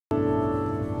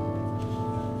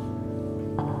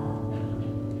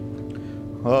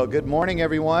Well, good morning,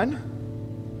 everyone,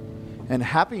 and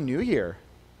Happy New Year.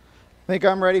 I think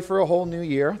I'm ready for a whole new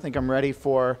year. I think I'm ready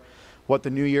for what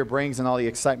the new year brings and all the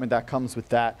excitement that comes with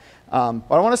that. But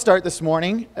I want to start this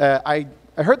morning. I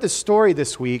heard this story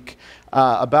this week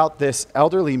about this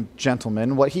elderly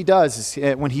gentleman. What he does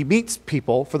is when he meets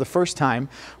people for the first time,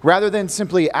 rather than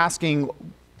simply asking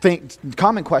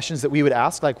common questions that we would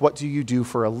ask, like, what do you do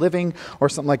for a living, or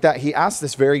something like that, he asks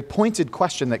this very pointed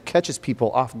question that catches people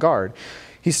off guard.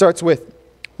 He starts with,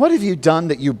 what have you done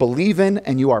that you believe in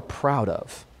and you are proud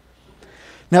of?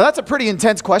 Now, that's a pretty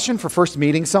intense question for first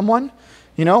meeting someone,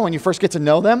 when you first get to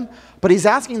know them. But he's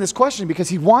asking this question because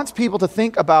he wants people to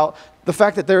think about the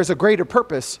fact that there is a greater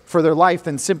purpose for their life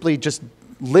than simply just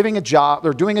living a job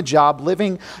or doing a job,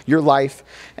 living your life.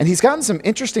 And he's gotten some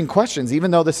interesting questions, even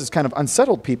though this has kind of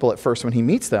unsettled people at first when he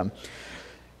meets them.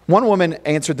 One woman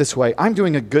answered this way, I'm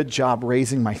doing a good job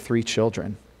raising my 3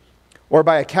 children. Or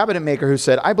by a cabinet maker who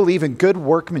said, I believe in good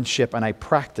workmanship and I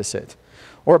practice it.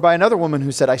 Or by another woman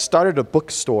who said, I started a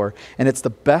bookstore and it's the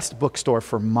best bookstore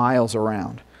for miles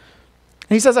around.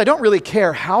 And he says, I don't really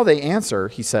care how they answer,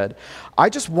 he said. I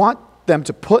just want them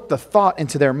to put the thought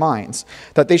into their minds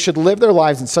that they should live their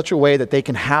lives in such a way that they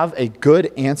can have a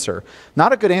good answer.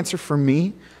 Not a good answer for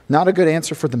me, not a good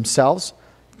answer for themselves.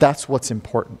 That's what's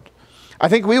important. I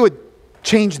think we would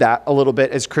change that a little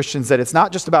bit as Christians, that it's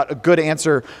not just about a good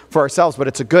answer for ourselves, but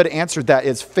it's a good answer that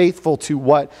is faithful to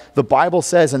what the Bible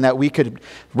says, and that we could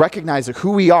recognize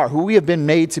who we are, who we have been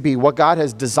made to be, what God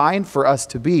has designed for us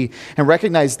to be, and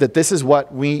recognize that this is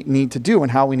what we need to do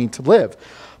and how we need to live.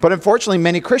 But unfortunately,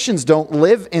 many Christians don't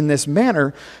live in this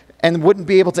manner and wouldn't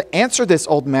be able to answer this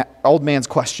old man's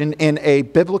question in a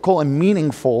biblical and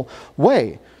meaningful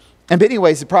way. In many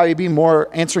ways, it'd probably be more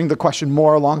answering the question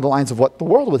more along the lines of what the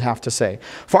world would have to say.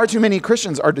 Far too many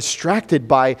Christians are distracted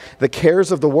by the cares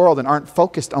of the world and aren't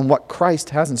focused on what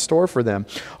Christ has in store for them.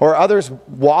 Or others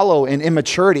wallow in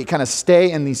immaturity, kind of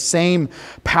stay in these same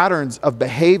patterns of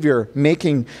behavior,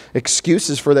 making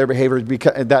excuses for their behavior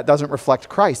because that doesn't reflect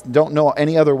Christ, don't know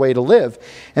any other way to live.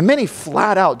 And many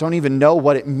flat out don't even know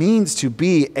what it means to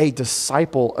be a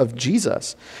disciple of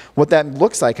Jesus, what that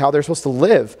looks like, how they're supposed to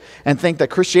live, and think that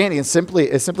Christianity is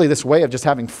simply this way of just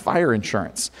having fire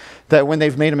insurance, that when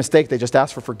they've made a mistake, they just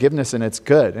ask for forgiveness and it's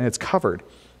good and it's covered.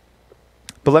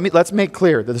 But let's make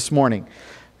clear that this morning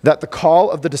that the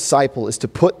call of the disciple is to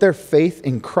put their faith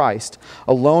in Christ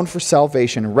alone for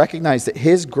salvation and recognize that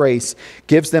His grace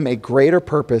gives them a greater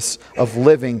purpose of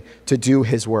living to do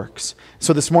His works.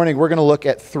 So this morning we're going to look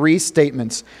at 3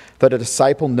 statements that a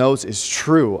disciple knows is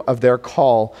true of their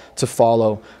call to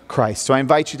follow Christ. So I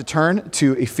invite you to turn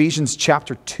to Ephesians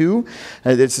chapter 2.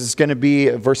 This is going to be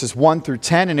verses 1 through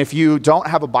 10. And if you don't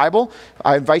have a Bible,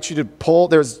 I invite you to pull,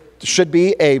 should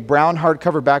be a brown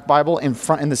hardcover back Bible in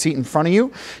the seat in front of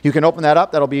you. You can open that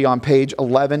up. That'll be on page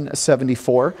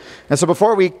 1174. And so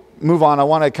before we move on, I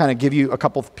want to kind of give you a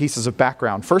couple of pieces of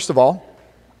background. First of all,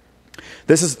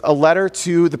 this is a letter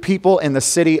to the people in the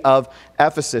city of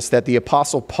Ephesus that the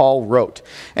Apostle Paul wrote.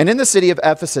 And in the city of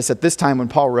Ephesus at this time when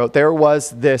Paul wrote, there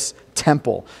was this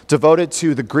temple devoted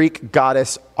to the Greek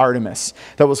goddess Artemis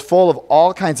that was full of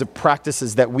all kinds of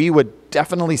practices that we would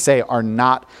definitely say are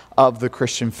not of the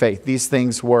Christian faith. These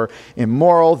things were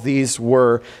immoral. These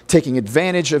were taking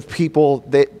advantage of people,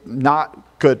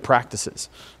 not good practices.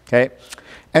 Okay?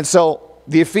 And so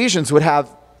the Ephesians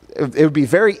it would be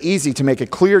very easy to make a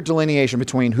clear delineation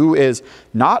between who is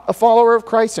not a follower of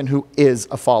Christ and who is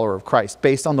a follower of Christ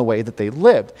based on the way that they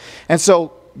lived. And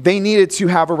so they needed to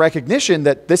have a recognition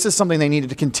that this is something they needed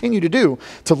to continue to do,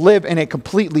 to live in a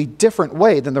completely different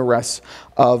way than the rest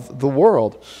of the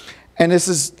world. And this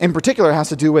is, in particular, has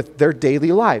to do with their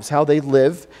daily lives, how they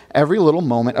live every little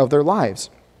moment of their lives.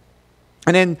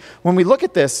 And then when we look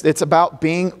at this, it's about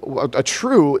being a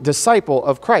true disciple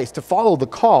of Christ, to follow the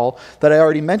call that I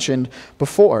already mentioned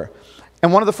before.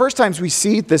 And one of the first times we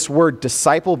see this word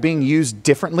disciple being used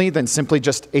differently than simply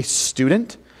just a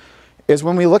student is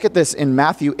when we look at this in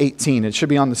Matthew 18. It should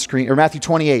be on the screen, or Matthew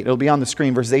 28. It'll be on the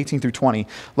screen, verses 18 through 20.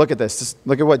 Look at this. Just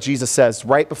look at what Jesus says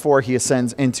right before He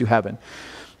ascends into heaven.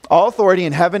 All authority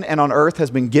in heaven and on earth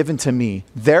has been given to me.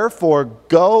 Therefore,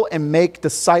 go and make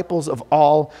disciples of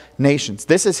all nations.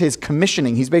 This is His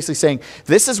commissioning. He's basically saying,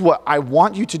 this is what I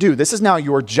want you to do. This is now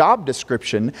your job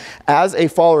description as a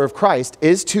follower of Christ,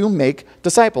 is to make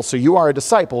disciples. So you are a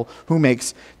disciple who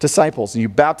makes disciples. And you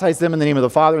baptize them in the name of the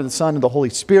Father and the Son and the Holy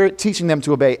Spirit, teaching them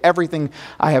to obey everything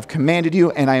I have commanded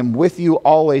you, and I am with you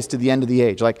always to the end of the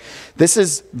age. Like, this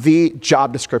is the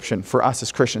job description for us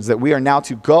as Christians, that we are now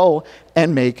to go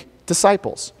and make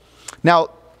disciples.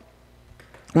 Now,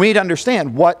 We need to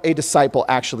understand what a disciple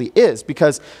actually is,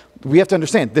 because we have to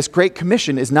understand this Great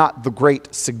Commission is not the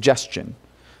great suggestion.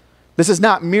 This is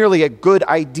not merely a good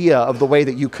idea of the way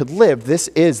that you could live. This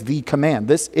is the command.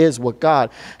 This is what God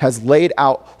has laid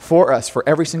out for us, for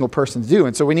every single person to do.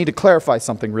 And so we need to clarify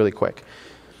something really quick.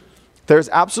 There's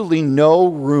absolutely no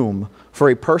room for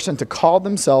a person to call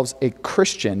themselves a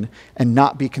Christian and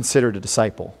not be considered a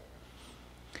disciple.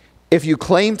 If you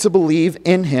claim to believe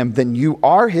in him, then you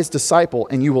are his disciple,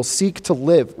 and you will seek to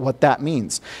live what that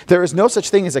means. There is no such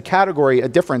thing as a category, a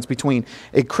difference between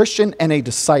a Christian and a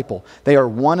disciple. They are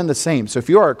one and the same. So if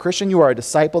you are a Christian, you are a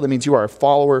disciple. That means you are a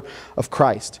follower of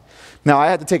Christ. Now, I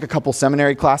had to take a couple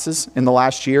seminary classes in the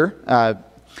last year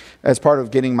as part of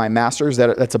getting my master's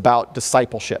that's about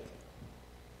discipleship.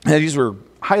 And these were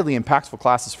highly impactful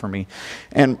classes for me.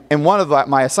 And one of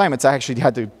my assignments, I actually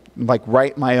had to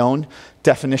write my own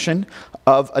definition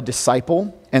of a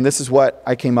disciple, and this is what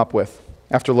I came up with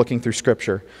after looking through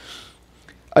Scripture.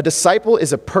 A disciple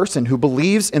is a person who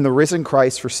believes in the risen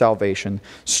Christ for salvation,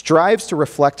 strives to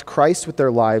reflect Christ with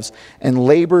their lives, and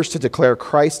labors to declare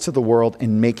Christ to the world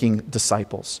in making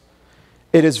disciples.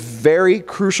 It is very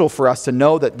crucial for us to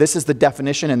know that this is the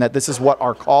definition and that this is what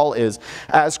our call is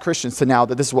as Christians, to now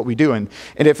that this is what we do. And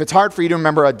if it's hard for you to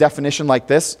remember a definition like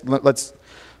this, let's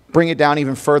bring it down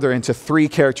even further into 3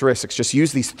 characteristics. Just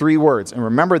use these 3 words and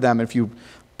remember them. If you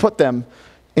put them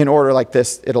in order like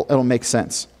this, it'll make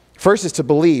sense. First is to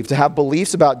believe, to have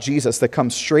beliefs about Jesus that come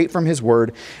straight from his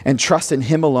word and trust in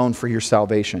him alone for your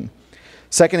salvation.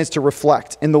 Second is to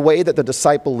reflect. In the way that the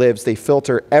disciple lives, they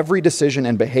filter every decision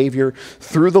and behavior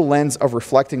through the lens of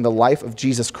reflecting the life of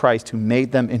Jesus Christ, who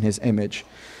made them in his image.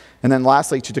 And then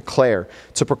lastly, to declare,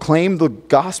 to proclaim the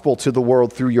gospel to the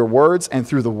world through your words and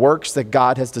through the works that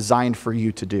God has designed for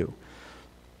you to do.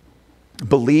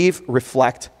 Believe,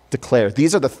 reflect, declare.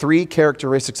 These are the 3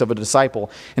 characteristics of a disciple.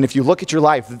 And if you look at your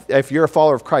life, if you're a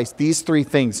follower of Christ, these 3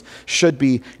 things should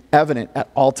be evident at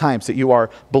all times, that you are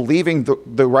believing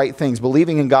the right things,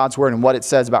 believing in God's word and what it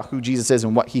says about who Jesus is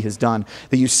and what he has done,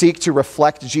 that you seek to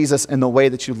reflect Jesus in the way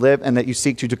that you live, and that you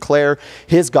seek to declare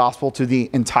his gospel to the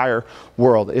entire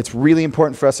world. It's really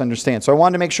important for us to understand. So I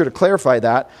wanted to make sure to clarify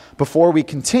that before we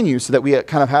continue, so that we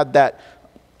kind of had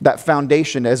that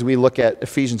foundation as we look at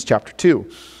Ephesians chapter 2.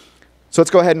 So let's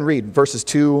go ahead and read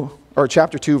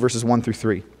chapter 2, verses 1 through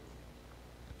 3.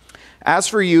 As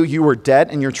for you, you were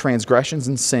dead in your transgressions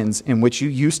and sins in which you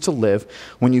used to live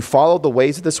when you followed the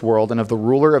ways of this world and of the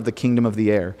ruler of the kingdom of the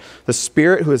air, the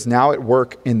spirit who is now at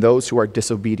work in those who are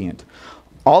disobedient.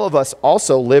 All of us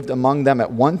also lived among them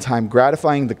at one time,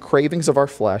 gratifying the cravings of our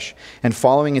flesh and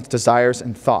following its desires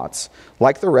and thoughts.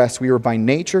 Like the rest, we were by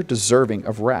nature deserving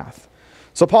of wrath.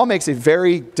 So Paul makes a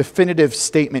very definitive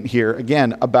statement here,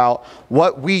 again, about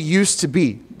what we used to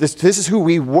be. This is who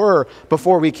we were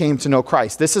before we came to know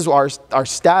Christ. This is our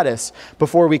status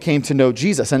before we came to know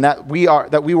Jesus, and that we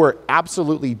were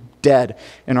absolutely dead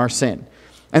in our sin.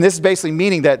 And this is basically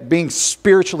meaning that being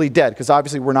spiritually dead, because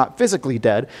obviously we're not physically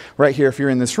dead right here if you're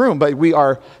in this room, but we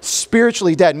are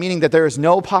spiritually dead, meaning that there is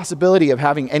no possibility of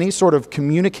having any sort of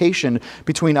communication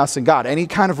between us and God, any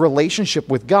kind of relationship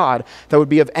with God that would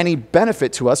be of any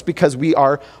benefit to us, because we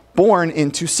are born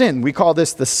into sin. We call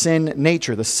this the sin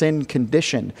nature, the sin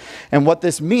condition. And what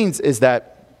this means is that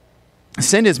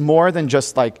sin is more than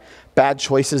just like bad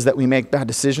choices that we make, bad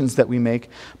decisions that we make,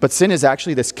 but sin is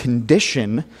actually this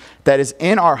condition that is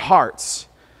in our hearts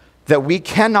that we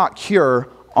cannot cure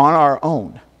on our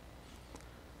own.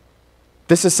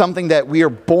 This is something that we are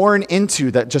born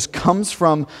into, that just comes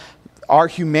from our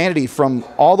humanity, from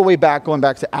all the way back, going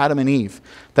back to Adam and Eve,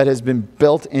 that has been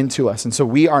built into us. And so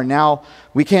we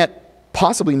can't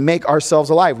possibly make ourselves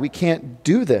alive. We can't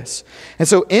do this. And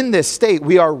so in this state,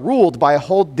 we are ruled by a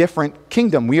whole different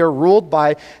kingdom. We are ruled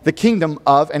by the kingdom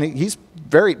of, and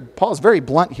Paul is very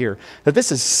blunt here, that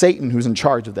this is Satan who's in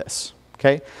charge of this.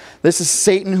 Okay? This is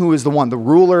Satan who is the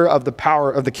ruler of the power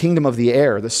of the kingdom of the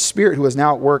air, the spirit who is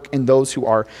now at work in those who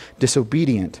are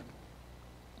disobedient.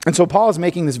 And so Paul is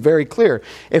making this very clear.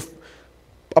 If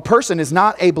a person is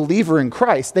not a believer in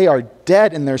Christ, they are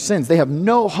dead in their sins. They have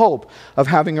no hope of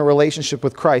having a relationship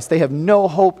with Christ. They have no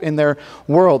hope in their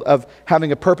world of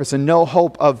having a purpose, and no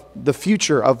hope of the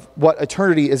future of what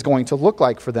eternity is going to look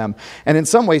like for them. And in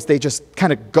some ways, they just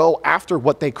kind of go after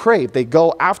what they crave. They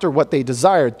go after what they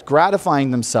desire,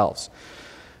 gratifying themselves.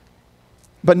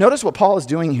 But notice what Paul is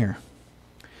doing here.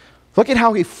 Look at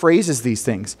how he phrases these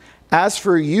things. As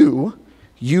for you,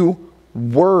 you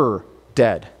were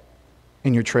dead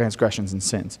in your transgressions and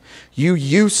sins. You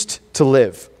used to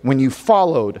live when you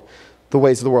followed the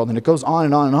ways of the world. And it goes on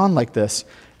and on and on like this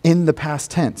in the past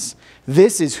tense.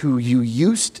 This is who you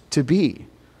used to be.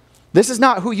 This is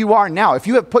not who you are now. If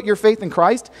you have put your faith in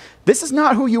Christ, this is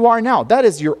not who you are now. That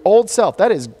is your old self.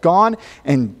 That is gone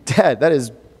and dead. That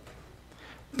is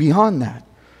beyond that.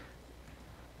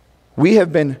 We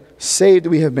have been saved,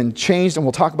 we have been changed, and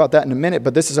we'll talk about that in a minute,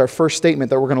 but this is our first statement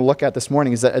that we're going to look at this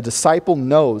morning, is that a disciple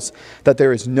knows that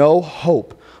there is no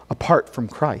hope apart from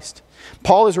Christ.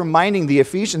 Paul is reminding the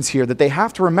Ephesians here that they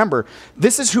have to remember,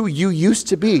 this is who you used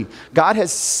to be. God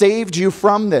has saved you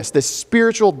from this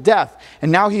spiritual death,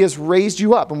 and now he has raised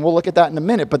you up, and we'll look at that in a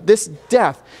minute, but this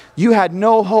death, you had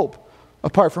no hope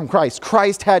apart from Christ.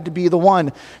 Christ had to be the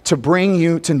one to bring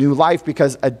you to new life,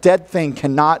 because a dead thing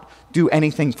cannot do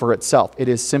anything for itself. It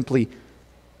is simply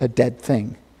a dead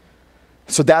thing.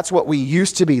 So that's what we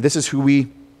used to be. This is who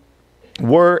we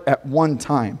were at one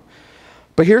time.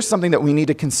 But here's something that we need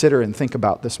to consider and think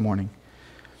about this morning,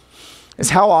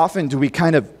 is how often do we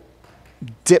kind of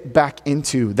dip back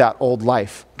into that old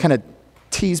life, kind of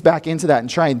tease back into that and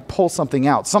try and pull something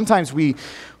out. Sometimes we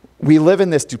live in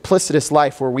this duplicitous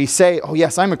life where we say, oh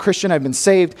yes, I'm a Christian, I've been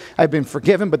saved, I've been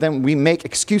forgiven, but then we make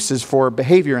excuses for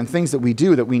behavior and things that we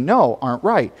do that we know aren't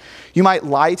right. You might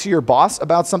lie to your boss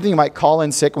about something. You might call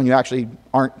in sick when you actually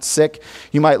aren't sick.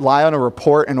 You might lie on a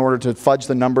report in order to fudge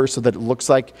the numbers so that it looks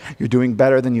like you're doing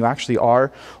better than you actually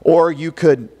are. Or you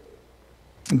could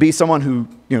be someone who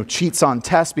cheats on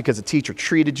tests because a teacher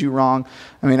treated you wrong.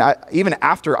 I mean, even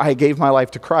after I gave my life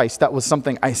to Christ, that was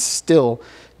something I still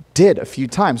did a few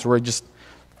times, where I just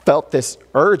felt this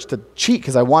urge to cheat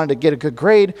because I wanted to get a good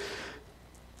grade.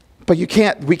 But we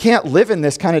can't live in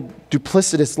this kind of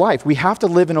duplicitous life. We have to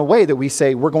live in a way that we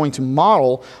say we're going to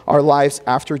model our lives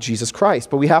after Jesus Christ.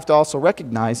 But we have to also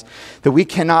recognize that we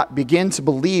cannot begin to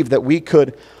believe that we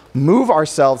could move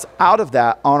ourselves out of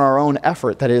that on our own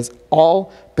effort. That is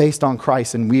all based on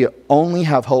Christ, and we only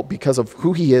have hope because of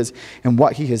who he is and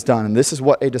what he has done. And this is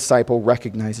what a disciple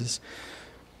recognizes.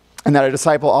 And that a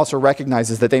disciple also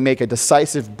recognizes that they make a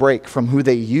decisive break from who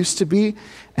they used to be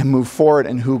and move forward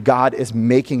in who God is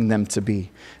making them to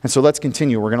be. And so let's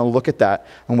continue. We're going to look at that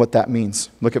and what that means.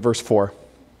 Look at verse 4.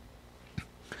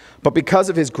 But because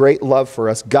of his great love for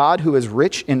us, God, who is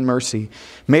rich in mercy,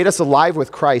 made us alive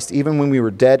with Christ even when we were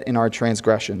dead in our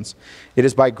transgressions. It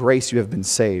is by grace you have been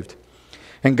saved.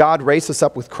 And God raised us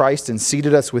up with Christ and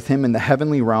seated us with him in the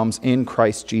heavenly realms in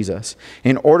Christ Jesus,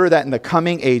 in order that in the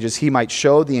coming ages he might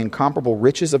show the incomparable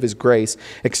riches of his grace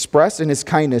expressed in his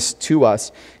kindness to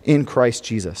us in Christ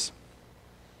Jesus.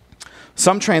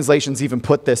 Some translations even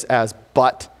put this as,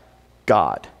 but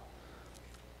God.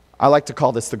 I like to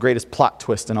call this the greatest plot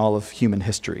twist in all of human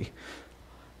history.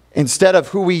 Instead of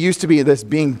who we used to be, this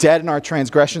being dead in our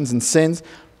transgressions and sins,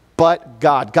 but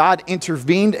God. God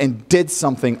intervened and did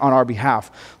something on our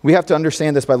behalf. We have to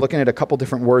understand this by looking at a couple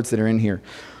different words that are in here.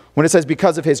 When it says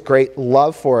because of his great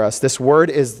love for us, this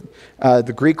word is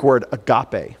the Greek word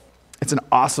agape. It's an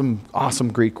awesome,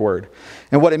 awesome Greek word.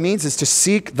 And what it means is to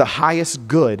seek the highest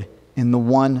good in the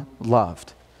one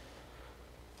loved.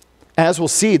 As we'll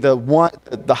see,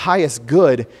 the highest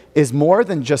good is more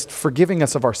than just forgiving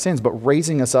us of our sins, but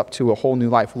raising us up to a whole new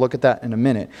life. We'll look at that in a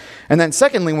minute. And then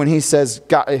secondly, when he says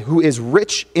God, who is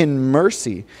rich in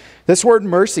mercy, this word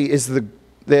mercy is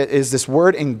this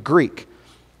word in Greek.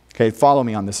 Okay, follow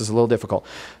me on this. It's a little difficult.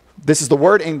 This is the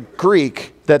word in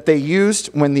Greek that they used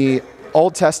when the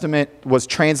Old Testament was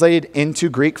translated into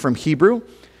Greek from Hebrew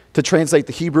to translate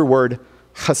the Hebrew word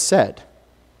chesed.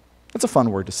 That's a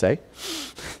fun word to say.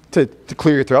 To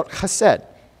clear your throat, chesed.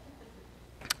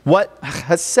 What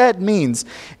chesed means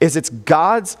is it's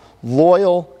God's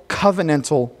loyal,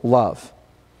 covenantal love.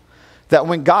 That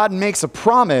when God makes a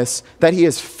promise, that he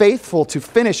is faithful to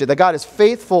finish it, that God is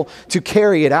faithful to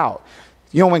carry it out.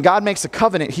 When God makes a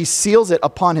covenant, he seals it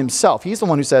upon himself. He's the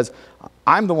one who says,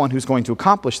 I'm the one who's going to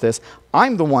accomplish this.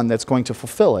 I'm the one that's going to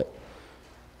fulfill it.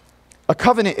 A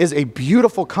covenant is a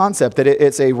beautiful concept.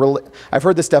 That I've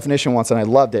heard this definition once and I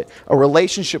loved it. A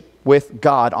relationship with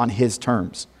God on his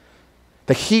terms.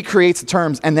 That he creates the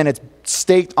terms and then it's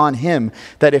staked on him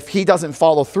that if he doesn't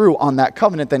follow through on that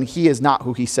covenant, then he is not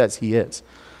who he says he is.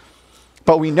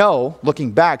 But we know,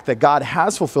 looking back, that God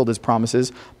has fulfilled his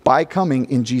promises by coming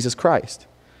in Jesus Christ.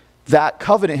 That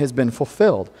covenant has been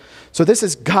fulfilled. So this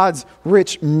is God's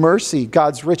rich mercy,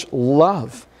 God's rich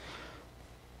love.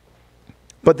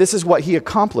 But this is what he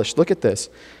accomplished. Look at this.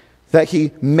 That he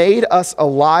made us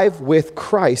alive with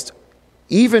Christ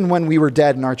even when we were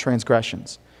dead in our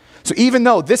transgressions. So even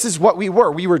though this is what we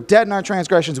were dead in our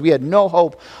transgressions, we had no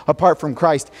hope apart from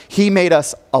Christ, he made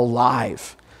us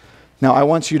alive. Now I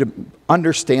want you to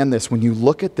understand this when you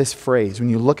look at this phrase, when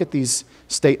you look at these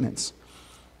statements.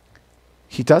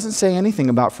 He doesn't say anything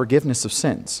about forgiveness of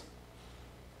sins.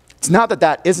 It's not that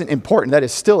that isn't important. That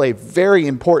is still a very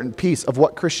important piece of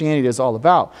what Christianity is all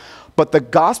about. But the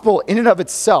gospel in and of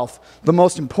itself, the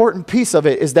most important piece of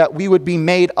it is that we would be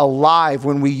made alive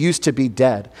when we used to be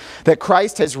dead. That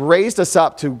Christ has raised us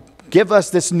up to give us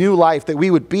this new life, that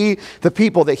we would be the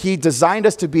people that he designed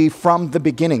us to be from the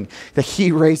beginning, that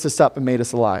he raised us up and made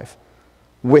us alive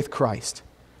with Christ.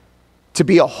 To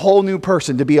be a whole new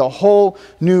person, to be a whole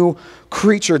new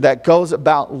creature that goes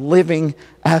about living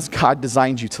as God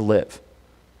designed you to live.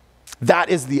 That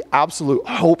is the absolute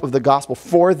hope of the gospel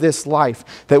for this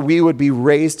life, that we would be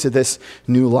raised to this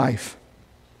new life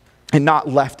and not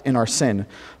left in our sin.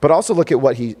 But also look at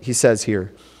what he says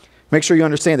here. Make sure you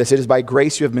understand this. It is by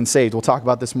grace you have been saved. We'll talk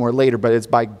about this more later, but it's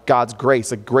by God's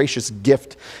grace, a gracious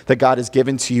gift that God has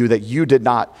given to you that you did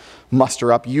not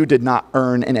muster up, you did not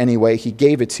earn in any way. He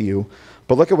gave it to you.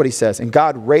 But look at what he says. And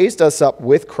God raised us up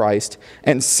with Christ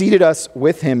and seated us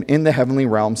with him in the heavenly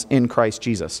realms in Christ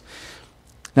Jesus.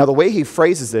 Now, the way he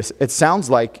phrases this, it sounds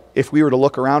like if we were to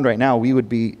look around right now, we would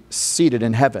be seated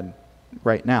in heaven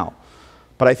right now.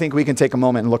 But I think we can take a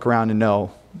moment and look around and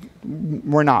know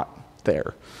we're not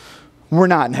there. We're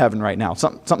not in heaven right now.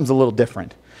 Something's a little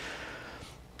different.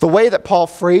 The way that Paul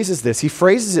phrases this, he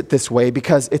phrases it this way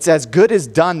because it's as good as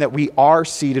done that we are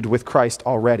seated with Christ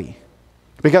already.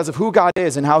 Because of who God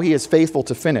is and how he is faithful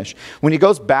to finish. When we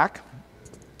go back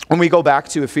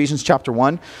to Ephesians chapter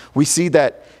 1, we see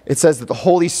that it says that the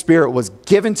Holy Spirit was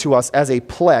given to us as a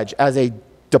pledge, as a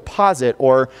deposit,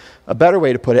 or a better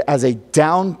way to put it, as a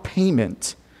down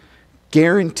payment,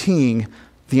 guaranteeing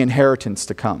the inheritance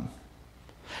to come.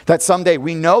 That someday,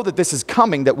 we know that this is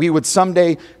coming, that we would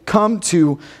someday come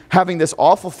to having this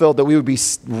all fulfilled, that we would be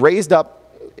raised up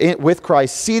with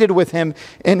Christ, seated with him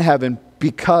in heaven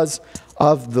because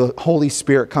of the Holy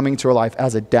Spirit coming to our life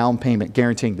as a down payment,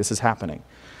 guaranteeing this is happening.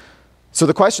 So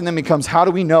the question then becomes, how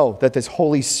do we know that this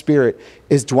Holy Spirit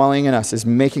is dwelling in us, is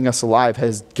making us alive,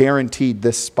 has guaranteed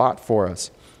this spot for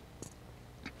us?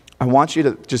 I want you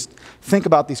to just think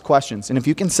about these questions. And if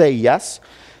you can say yes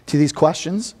to these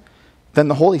questions, then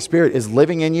the Holy Spirit is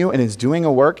living in you and is doing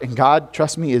a work, and God,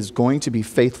 trust me, is going to be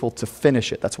faithful to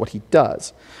finish it. That's what he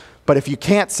does. But if you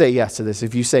can't say yes to this,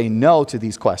 if you say no to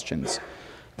these questions,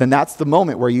 then that's the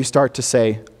moment where you start to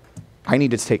say, I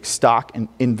need to take stock and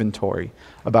inventory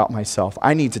about myself.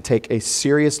 I need to take a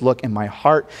serious look in my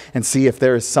heart and see if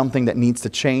there is something that needs to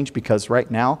change, because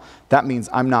right now, that means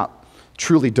I'm not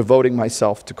truly devoting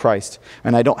myself to Christ,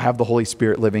 and I don't have the Holy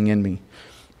Spirit living in me.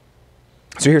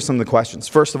 So here's some of the questions.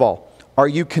 First of all, are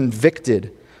you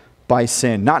convicted by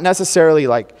sin? Not necessarily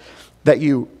like that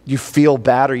you feel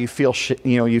bad or you feel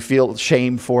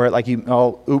shame for it, like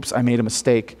oops, I made a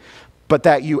mistake, but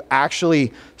that you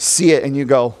actually see it and you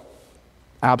go,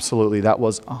 absolutely, that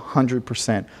was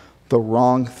 100% the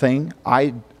wrong thing.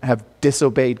 I have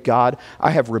disobeyed God.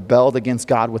 I have rebelled against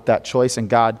God with that choice, and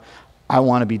God, I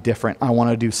want to be different. I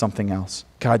want to do something else.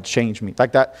 God, change me.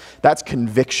 Like that's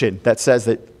conviction that says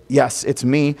that, yes, it's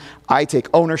me. I take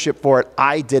ownership for it.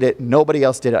 I did it. Nobody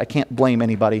else did it. I can't blame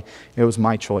anybody. It was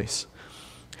my choice.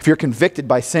 If you're convicted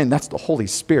by sin, that's the Holy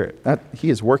Spirit. He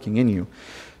is working in you.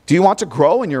 Do you want to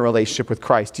grow in your relationship with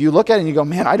Christ? Do you look at it and you go,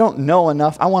 man, I don't know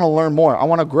enough. I want to learn more. I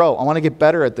want to grow. I want to get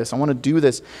better at this. I want to do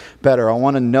this better. I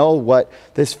want to know what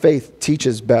this faith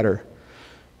teaches better.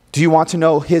 Do you want to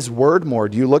know his word more?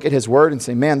 Do you look at his word and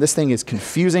say, man, this thing is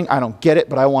confusing. I don't get it,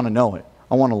 but I want to know it.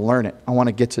 I want to learn it. I want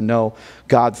to get to know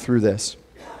God through this.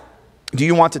 Do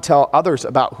you want to tell others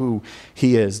about who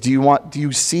he is? Do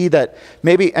you see that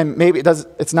maybe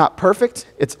it's not perfect.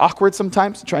 It's awkward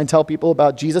sometimes to try and tell people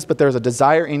about Jesus, but there's a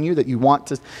desire in you that you want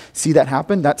to see that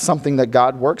happen. That's something that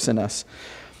God works in us.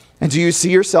 And do you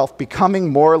see yourself becoming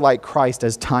more like Christ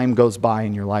as time goes by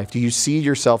in your life? Do you see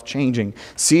yourself changing?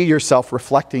 See yourself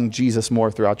reflecting Jesus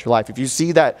more throughout your life? If you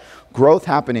see that growth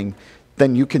happening,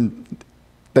 then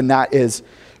that is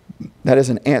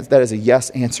a yes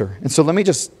answer. And so let me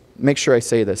just make sure I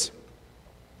say this.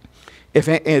 If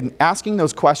in asking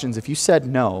those questions, if you said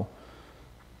no,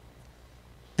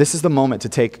 this is the moment to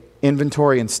take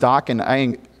inventory and stock, and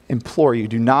I implore you,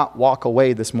 do not walk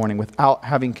away this morning without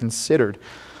having considered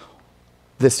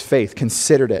this faith,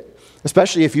 considered it.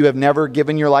 Especially if you have never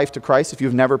given your life to Christ, if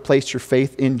you've never placed your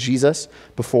faith in Jesus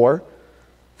before,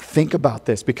 think about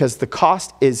this, because the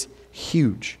cost is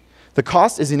huge. The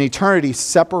cost is an eternity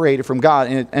separated from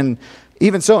God, and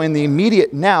even so, in the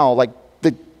immediate now, like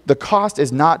the cost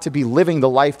is not to be living the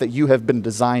life that you have been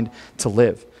designed to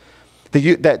live.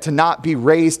 That to not be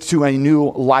raised to a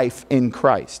new life in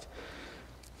Christ.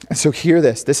 And so hear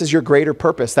this. This is your greater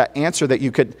purpose. That answer that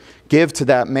you could give to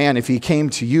that man if he came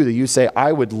to you, that you say,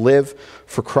 I would live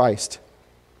for Christ.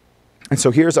 And so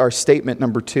here's our statement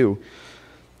number 2,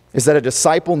 is that a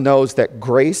disciple knows that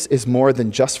grace is more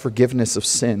than just forgiveness of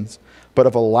sins, but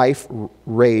of a life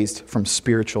raised from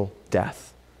spiritual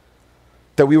death.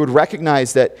 That we would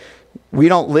recognize that we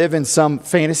don't live in some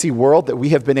fantasy world, that we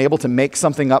have been able to make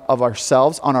something up of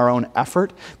ourselves on our own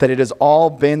effort, that it has all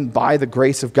been by the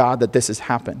grace of God that this has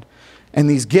happened. And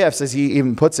these gifts, as he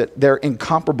even puts it, they're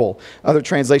incomparable. Other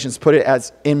translations put it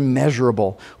as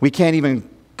immeasurable. We can't even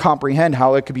comprehend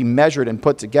how it could be measured and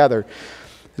put together.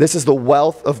 This is the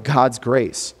wealth of God's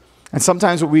grace. And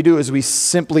sometimes what we do is we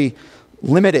simply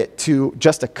limit it to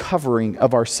just a covering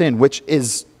of our sin, which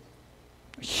is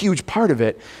a huge part of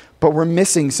it, but we're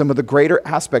missing some of the greater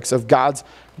aspects of God's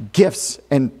gifts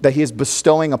and that he is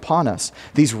bestowing upon us,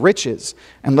 these riches.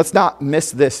 And let's not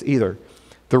miss this either.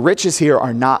 The riches here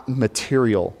are not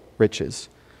material riches.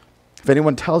 If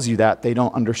anyone tells you that, they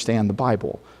don't understand the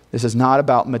Bible. This is not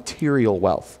about material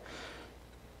wealth.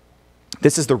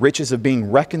 This is the riches of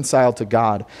being reconciled to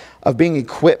God, of being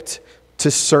equipped to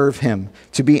serve him,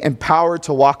 to be empowered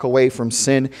to walk away from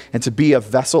sin, and to be a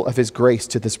vessel of his grace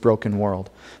to this broken world.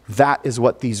 That is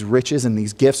what these riches and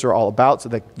these gifts are all about, so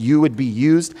that you would be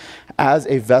used as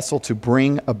a vessel to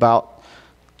bring about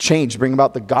change, bring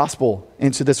about the gospel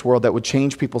into this world that would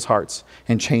change people's hearts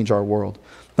and change our world.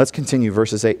 Let's continue,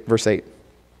 verse 8.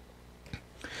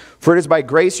 For it is by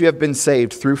grace you have been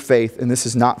saved through faith, and this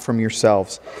is not from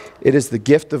yourselves. It is the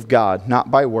gift of God,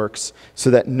 not by works, so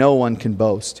that no one can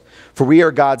boast. For we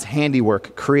are God's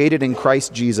handiwork, created in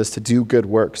Christ Jesus to do good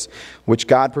works, which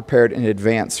God prepared in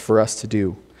advance for us to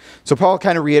do. So Paul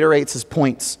kind of reiterates his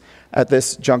points at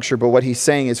this juncture, but what he's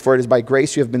saying is, for it is by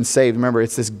grace you have been saved. Remember,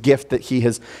 it's this gift that he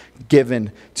has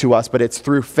given to us, but it's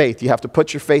through faith. You have to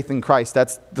put your faith in Christ.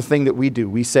 That's the thing that we do.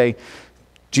 We say,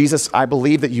 Jesus, I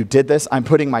believe that you did this. I'm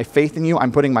putting my faith in you.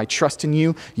 I'm putting my trust in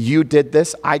you. You did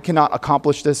this. I cannot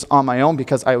accomplish this on my own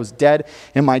because I was dead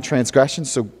in my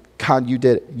transgressions. So God, you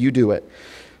did it. You do it.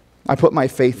 I put my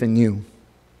faith in you.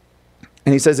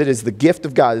 And he says it is the gift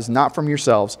of God. It is not from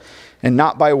yourselves and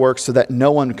not by works, so that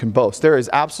no one can boast. There is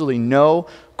absolutely no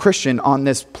Christian on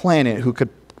this planet who could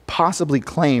possibly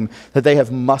claim that they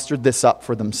have mustered this up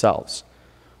for themselves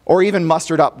or even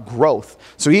mustered up growth.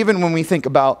 So even when we think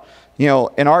about,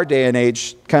 in our day and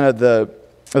age, kind of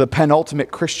the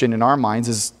penultimate Christian in our minds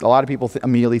is, a lot of people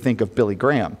immediately think of Billy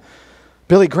Graham.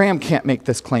 Billy Graham can't make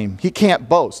this claim. He can't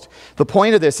boast. The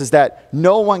point of this is that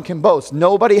no one can boast.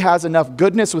 Nobody has enough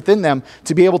goodness within them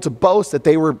to be able to boast that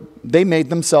they made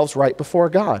themselves right before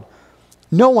God.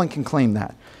 No one can claim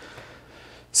that.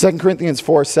 2 Corinthians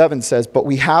 4:7 says, but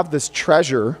we have this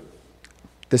treasure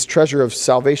of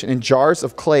salvation in jars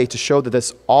of clay to show that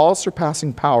this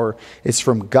all-surpassing power is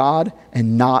from God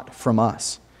and not from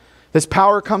us. This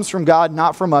power comes from God,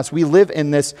 not from us. We live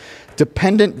in this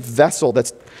dependent vessel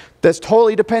that's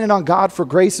totally dependent on God for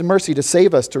grace and mercy to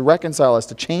save us, to reconcile us,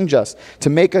 to change us, to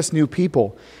make us new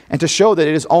people, and to show that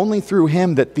it is only through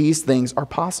him that these things are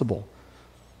possible.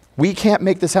 We can't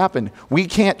make this happen. We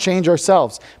can't change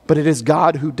ourselves, but it is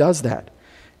God who does that.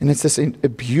 And it's a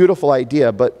beautiful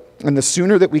idea, and the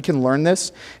sooner that we can learn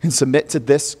this and submit to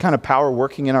this kind of power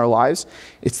working in our lives,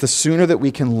 it's the sooner that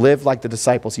we can live like the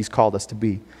disciples he's called us to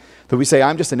be. That we say,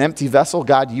 I'm just an empty vessel.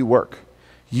 God, you work.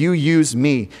 You use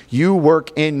me. You work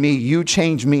in me. You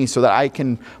change me so that I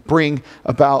can bring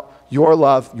about your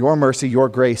love, your mercy, your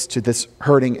grace to this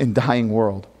hurting and dying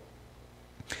world.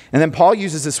 And then Paul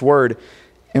uses this word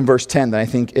in verse 10 that I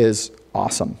think is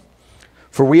awesome.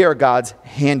 For we are God's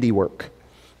handiwork.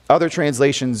 Other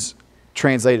translations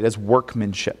translate it as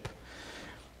workmanship.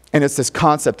 And it's this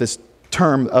concept, this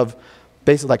term of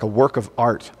basically like a work of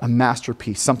art, a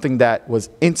masterpiece, something that was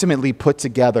intimately put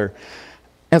together.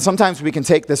 And sometimes we can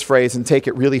take this phrase and take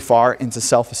it really far into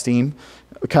self-esteem,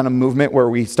 kind of movement where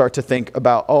we start to think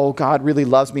about, oh, God really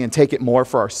loves me, and take it more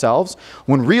for ourselves.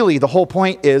 When really the whole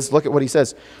point is, look at what he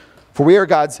says. For we are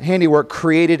God's handiwork,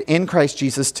 created in Christ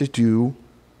Jesus to do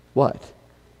what?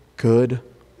 Good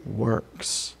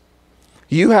works.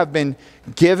 You have been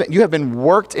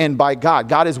worked in by God.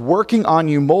 God is working on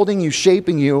you, molding you,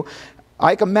 shaping you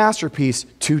like a masterpiece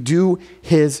to do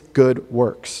his good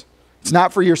works. It's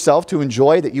not for yourself to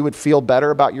enjoy, that you would feel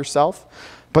better about yourself,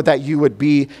 but that you would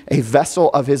be a vessel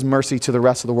of his mercy to the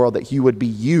rest of the world, that you would be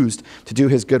used to do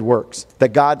his good works.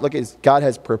 That God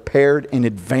has prepared in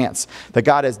advance, that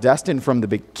God has destined from the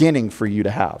beginning for you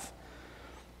to have.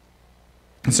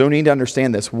 And so we need to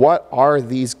understand this. What are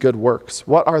these good works?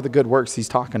 What are the good works he's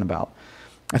talking about?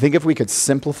 I think if we could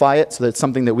simplify it so that it's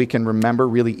something that we can remember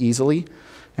really easily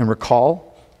and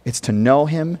recall, it's to know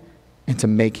him and to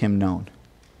make him known.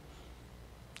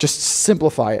 Just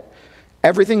simplify it.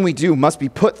 Everything we do must be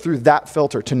put through that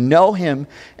filter to know him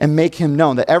and make him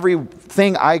known. That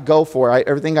everything I go for,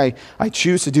 everything I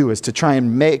choose to do is to try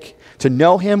and to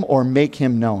know him or make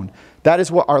him known. That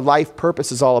is what our life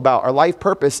purpose is all about. Our life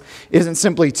purpose isn't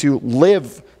simply to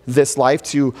live this life,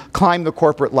 to climb the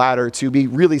corporate ladder, to be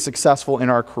really successful in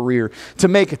our career, to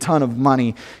make a ton of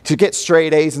money, to get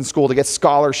straight A's in school, to get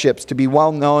scholarships, to be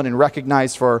well known and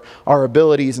recognized for our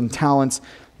abilities and talents.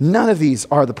 None of these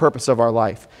are the purpose of our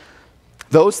life.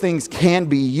 Those things can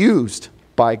be used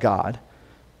by God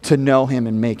to know him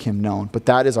and make him known, but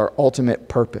that is our ultimate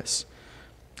purpose.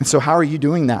 And so how are you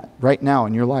doing that right now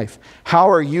in your life?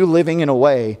 How are you living in a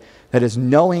way that is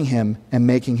knowing him and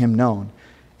making him known?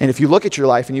 And if you look at your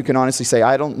life and you can honestly say,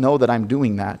 I don't know that I'm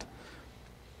doing that,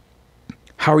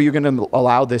 how are you going to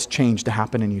allow this change to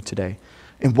happen in you today?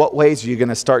 In what ways are you going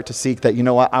to start to seek that, you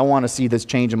know what, I want to see this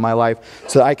change in my life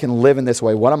so that I can live in this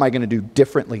way? What am I going to do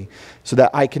differently so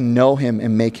that I can know him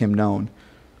and make him known?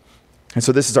 And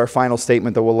so this is our final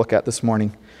statement that we'll look at this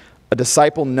morning. A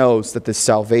disciple knows that this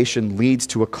salvation leads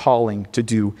to a calling to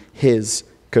do his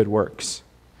good works.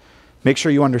 Make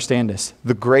sure you understand this.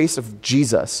 The grace of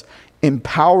Jesus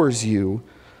empowers you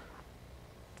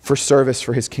for service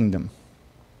for his kingdom.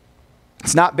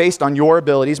 It's not based on your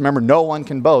abilities. Remember, no one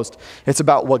can boast. It's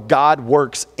about what God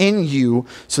works in you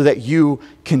so that you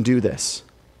can do this.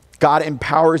 God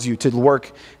empowers you to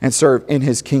work and serve in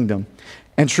his kingdom.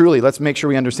 And truly, let's make sure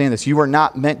we understand this. You are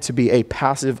not meant to be a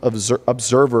passive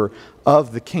observer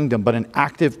of the kingdom, but an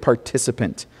active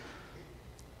participant.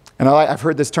 And I've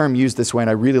heard this term used this way, and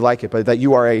I really like it, but that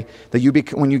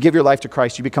when you give your life to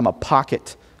Christ, you become a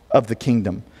pocket of the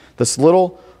kingdom. This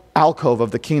little alcove of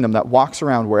the kingdom that walks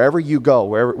around wherever you go,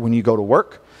 when you go to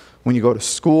work, when you go to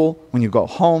school, when you go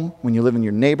home, when you live in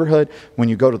your neighborhood, when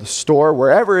you go to the store,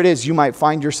 wherever it is you might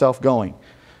find yourself going,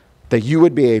 that you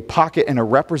would be a pocket and a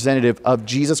representative of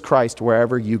Jesus Christ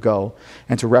wherever you go,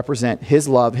 and to represent his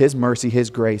love, his mercy,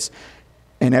 his grace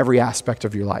in every aspect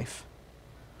of your life.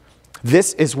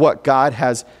 This is what God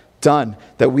has done,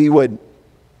 that we would,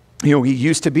 we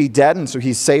used to be dead, and so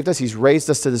he's saved us. He's raised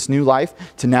us to this new life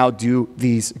to now do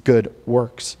these good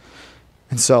works.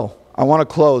 And so I want to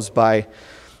close by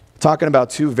talking about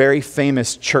two very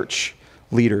famous church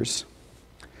leaders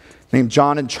named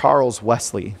John and Charles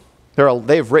Wesley.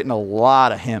 They've written a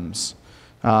lot of hymns.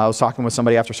 I was talking with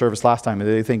somebody after service last time, and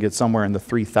they think it's somewhere in the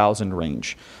 3,000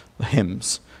 range,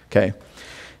 hymns. Okay.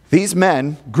 These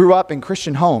men grew up in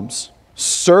Christian homes,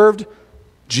 served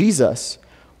Jesus,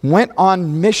 went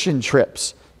on mission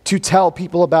trips to tell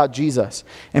people about Jesus,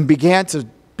 and began to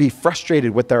be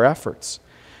frustrated with their efforts.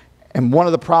 And one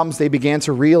of the problems they began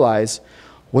to realize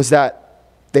was that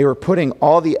they were putting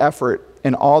all the effort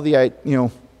and all the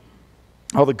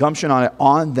gumption on it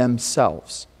on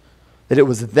themselves. That it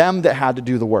was them that had to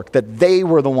do the work, that they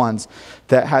were the ones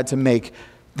that had to make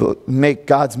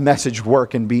God's message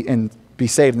work and be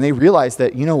saved. And they realized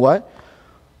that, you know what?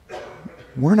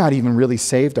 We're not even really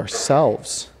saved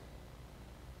ourselves.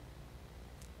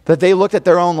 That they looked at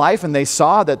their own life and they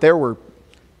saw that there were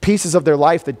pieces of their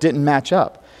life that didn't match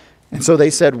up. And so they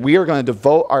said, we are going to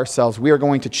devote ourselves. We are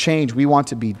going to change. We want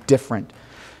to be different.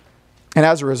 And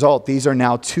as a result, these are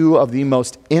now two of the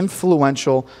most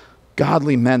influential,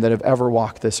 godly men that have ever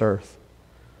walked this earth.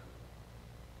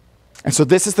 And so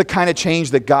this is the kind of change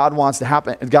that God wants to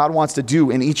happen, God wants to do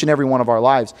in each and every one of our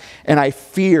lives. And I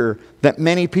fear that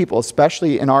many people,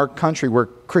 especially in our country where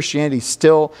Christianity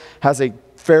still has a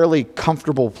fairly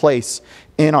comfortable place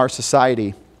in our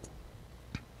society,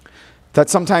 that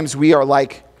sometimes we are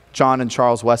like John and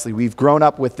Charles Wesley. We've grown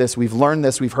up with this, we've learned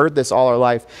this, we've heard this all our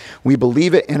life. We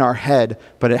believe it in our head,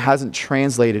 but it hasn't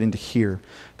translated into here.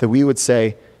 That we would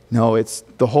say, no, it's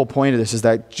the whole point of this is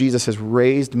that Jesus has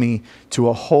raised me to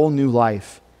a whole new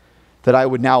life. That I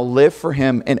would now live for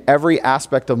him in every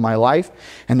aspect of my life,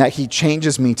 and that he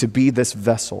changes me to be this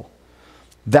vessel.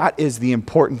 That is the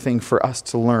important thing for us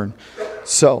to learn.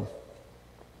 So,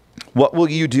 what will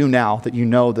you do now that you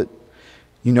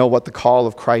know what the call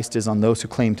of Christ is on those who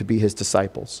claim to be his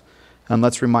disciples? And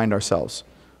let's remind ourselves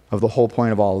of the whole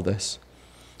point of all of this.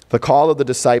 The call of the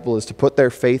disciple is to put their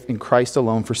faith in Christ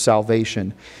alone for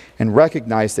salvation and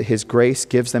recognize that his grace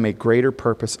gives them a greater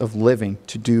purpose of living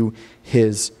to do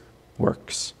his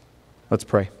works. Let's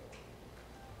pray.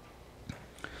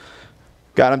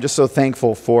 God, I'm just so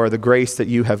thankful for the grace that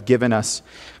you have given us.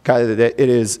 God, that it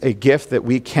is a gift that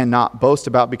we cannot boast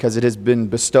about because it has been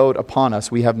bestowed upon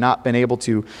us. We have not been able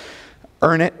to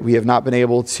earn it. We have not been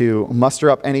able to muster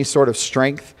up any sort of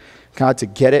strength, God, to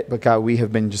get it. But God, we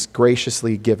have been just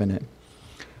graciously given it.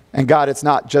 And God, it's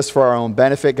not just for our own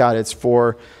benefit. God, it's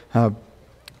for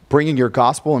bringing your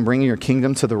gospel and bringing your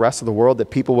kingdom to the rest of the world, that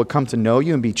people would come to know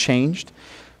you and be changed.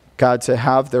 God, to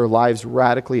have their lives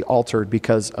radically altered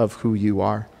because of who you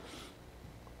are.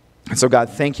 And so, God,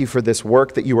 thank you for this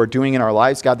work that you are doing in our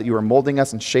lives, God, that you are molding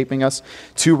us and shaping us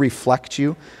to reflect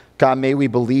you. God, may we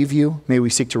believe you, may we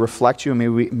seek to reflect you,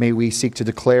 and may we seek to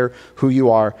declare who you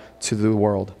are to the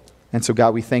world. And so,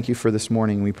 God, we thank you for this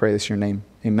morning. We pray this in your name.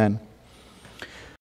 Amen.